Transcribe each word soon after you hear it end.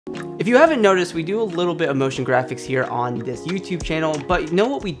If you haven't noticed, we do a little bit of motion graphics here on this YouTube channel, but you know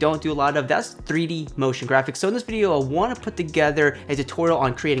what we don't do a lot of? That's 3D motion graphics. So in this video, I want to put together a tutorial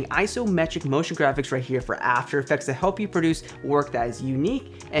on creating isometric motion graphics right here for After Effects to help you produce work that is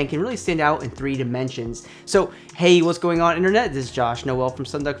unique and can really stand out in 3 dimensions. So hey, what's going on internet? This is Josh Noel from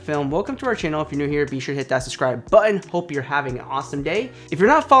SonduckFilm. Welcome to our channel. If you're new here, be sure to hit that subscribe button. Hope you're having an awesome day. If you're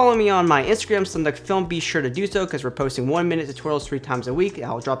not following me on my Instagram, SonduckFilm, be sure to do so because we're posting 1-minute tutorials 3 times a week.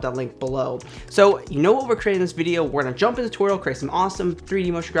 I'll drop that link below. So you know what we're creating in this video. We're gonna jump in the tutorial, create some awesome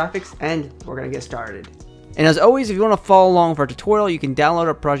 3D motion graphics, and we're gonna get started. And as always, if you want to follow along with our tutorial, you can download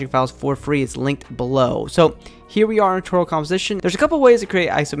our project files for free. It's linked below. So here we are in tutorial composition. There's a couple ways to create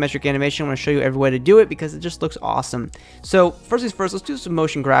isometric animation. I'm going to show you every way to do it because it just looks awesome. So first things first, let's do some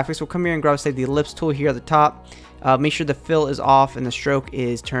motion graphics. We'll come here and grab, say, the ellipse tool here at the top. Make sure the fill is off and the stroke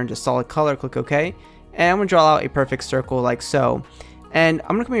is turned to solid color. Click OK. And I'm going to draw out a perfect circle like so. And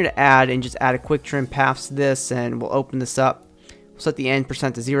I'm going to come here to add and just add a quick trim paths to this, and we'll open this up. We'll set the end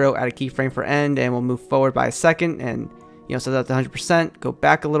 % to 0, add a keyframe for end, and we'll move forward by a second, and set that to 100%, go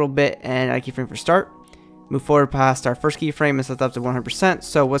back a little bit, and add a keyframe for start. Move forward past our first keyframe and set that up to 100%.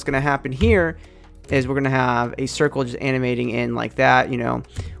 So what's going to happen here is we're going to have a circle just animating in like that,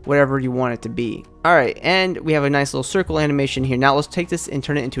 whatever you want it to be. Alright, and we have a nice little circle animation here. Now let's take this and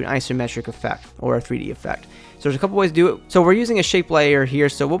turn it into an isometric effect, or a 3D effect. So there's a couple ways to do it. So we're using a shape layer here.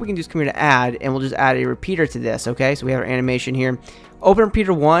 So what we can do is come here to add, and we'll just add a repeater to this, okay? So we have our animation here. Open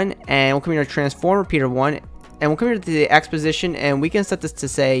repeater 1, and we'll come here to transform repeater 1, and we'll come here to the X position, and we can set this to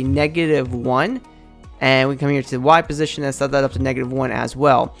say -1. And we come here to the Y position and set that up to -1 as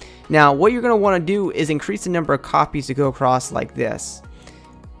well. Now, what you're going to want to do is increase the number of copies to go across like this.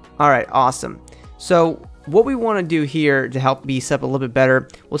 Alright, awesome. So what we want to do here to help be set up a little bit better,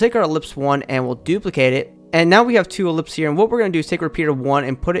 we'll take our ellipse 1 and we'll duplicate it. And now we have 2 ellipses here. And what we're going to do is take repeater 1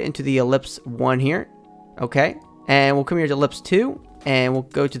 and put it into the ellipse 1 here. Okay. And we'll come here to ellipse 2 and we'll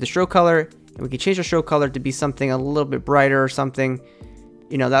go to the stroke color. And we can change our stroke color to be something a little bit brighter or something.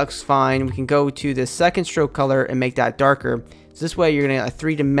 That looks fine. We can go to the second stroke color and make that darker. So this way you're going to get a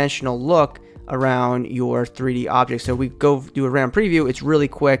 3-dimensional look around your 3D object. So we go do a random preview. It's really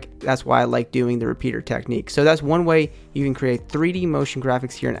quick. That's why I like doing the repeater technique. So that's one way you can create 3D motion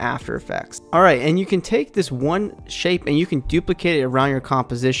graphics here in After Effects. Alright, and you can take this one shape and you can duplicate it around your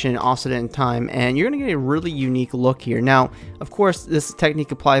composition, offset it in time, and you're going to get a really unique look here. Now, of course, this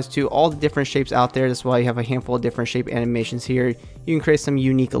technique applies to all the different shapes out there. That's why you have a handful of different shape animations here. You can create some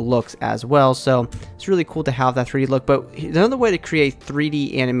unique looks as well. So it's really cool to have that 3D look. But another way to create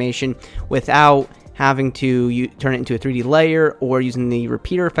 3D animation without having to turn it into a 3D layer or using the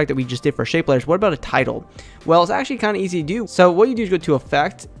repeater effect that we just did for shape layers. What about a title? Well, it's actually kind of easy to do. So what you do is go to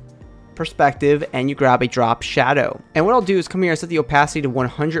Effect, Perspective, and you grab a drop shadow. And what I'll do is come here and set the opacity to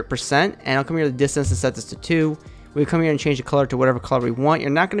 100%, and I'll come here to the distance and set this to 2. We come here and change the color to whatever color we want. You're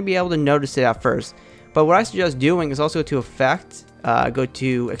not going to be able to notice it at first. But what I suggest doing is also go to Effect, go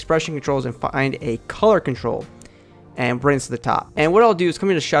to Expression Controls, and find a Color Control. And bring this to the top. And what I'll do is come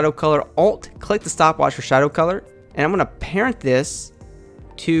here to shadow color, alt, click the stopwatch for shadow color, and I'm going to parent this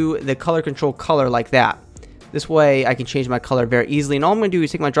to the color control color like that. This way I can change my color very easily. And all I'm going to do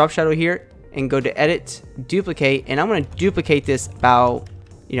is take my drop shadow here and go to edit, duplicate, and I'm going to duplicate this about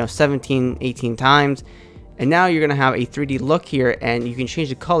 17, 18 times. And now you're going to have a 3D look here, and you can change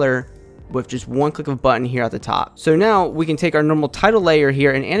the color with just one click of a button here at the top. So now we can take our normal title layer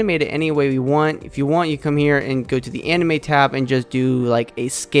here and animate it any way we want. If you want, you come here and go to the animate tab and just do like a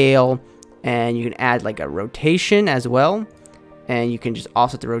scale, and you can add like a rotation as well, and you can just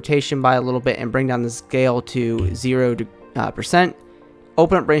offset the rotation by a little bit and bring down the scale to 0%.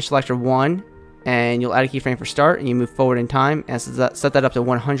 Open up range selector 1, and you'll add a keyframe for start, and you move forward in time and set that up to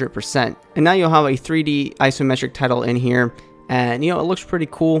 100%. And now you'll have a 3D isometric title in here, and it looks pretty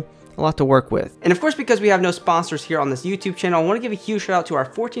cool. A lot to work with. And of course, because we have no sponsors here on this YouTube channel, I want to give a huge shout out to our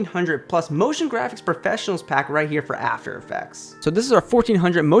 1400 plus motion graphics professionals pack right here for After Effects. So this is our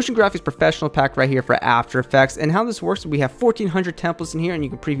 1400 motion graphics professional pack right here for After Effects. And how this works is we have 1400 templates in here, and you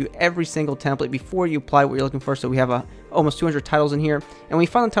can preview every single template before you apply what you're looking for. So we have almost 200 titles in here, and when you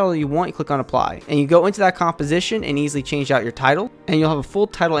find the title that you want, you click on apply, and you go into that composition and easily change out your title, and you'll have a full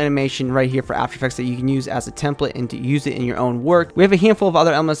title animation right here for After Effects that you can use as a template and to use it in your own work. We have a handful of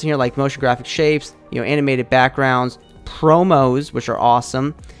other elements in here like motion graphic shapes, animated backgrounds, promos, which are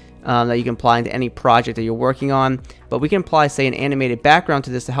awesome, that you can apply into any project that you're working on. But we can apply, say, an animated background to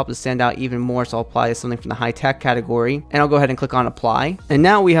this to help it stand out even more. So I'll apply something from the high-tech category, and I'll go ahead and click on apply. And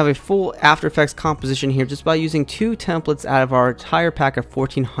now we have a full After Effects composition here just by using 2 templates out of our entire pack of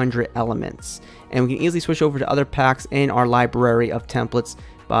 1400 elements. And we can easily switch over to other packs in our library of templates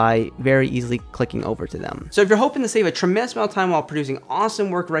by very easily clicking over to them. So if you're hoping to save a tremendous amount of time while producing awesome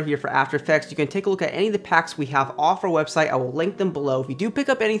work right here for After Effects, you can take a look at any of the packs we have off our website. I will link them below. If you do pick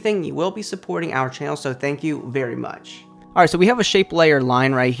up anything, you will be supporting our channel, so thank you very much. All right, so we have a shape layer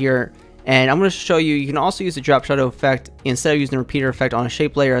line right here, and I'm going to show you, you can also use the drop shadow effect instead of using the repeater effect on a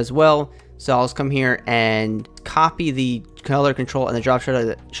shape layer as well. So I'll just come here and copy the color control and the drop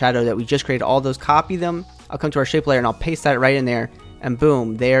shadow that we just created, all those, copy them. I'll come to our shape layer and I'll paste that right in there, and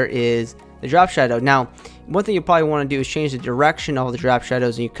boom, there is the drop shadow. Now, one thing you probably want to do is change the direction of the drop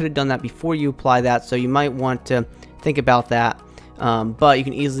shadows, and you could have done that before you apply that, so you might want to think about that. But you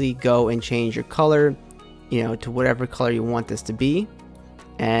can easily go and change your color, you know, to whatever color you want this to be.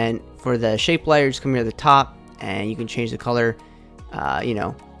 And for the shape layer, just come here to the top, and you can change the color, you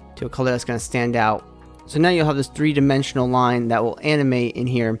know, to a color that's going to stand out. So now you'll have this three-dimensional line that will animate in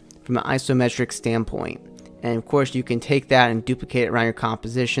here from an isometric standpoint. And of course, you can take that and duplicate it around your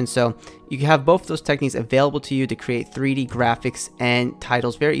composition. So you can have both of those techniques available to you to create 3D graphics and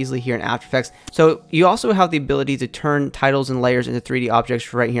titles very easily here in After Effects. So you also have the ability to turn titles and layers into 3D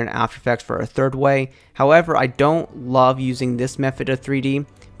objects right here in After Effects for a third way. However, I don't love using this method of 3D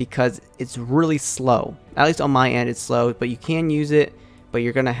because it's really slow. At least on my end, it's slow, but you can use it, but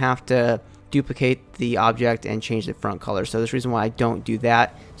you're gonna have to duplicate the object and change the front color. So there's a reason why I don't do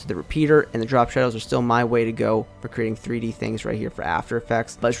that. So the repeater and the drop shadows are still my way to go for creating 3D things right here for After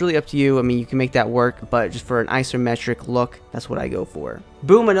Effects. But it's really up to you. I mean, you can make that work, but just for an isometric look, that's what I go for.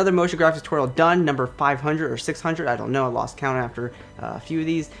 Boom, another motion graphics tutorial done, number 500 or 600, I don't know, I lost count after a few of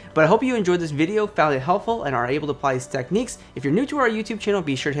these. But I hope you enjoyed this video, found it helpful, and are able to apply these techniques. If you're new to our YouTube channel,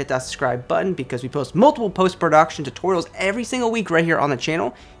 be sure to hit that subscribe button because we post multiple post-production tutorials every single week right here on the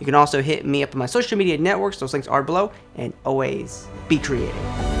channel. You can also hit me up on my social media networks, those links are below, and always be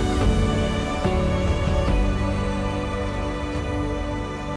creative.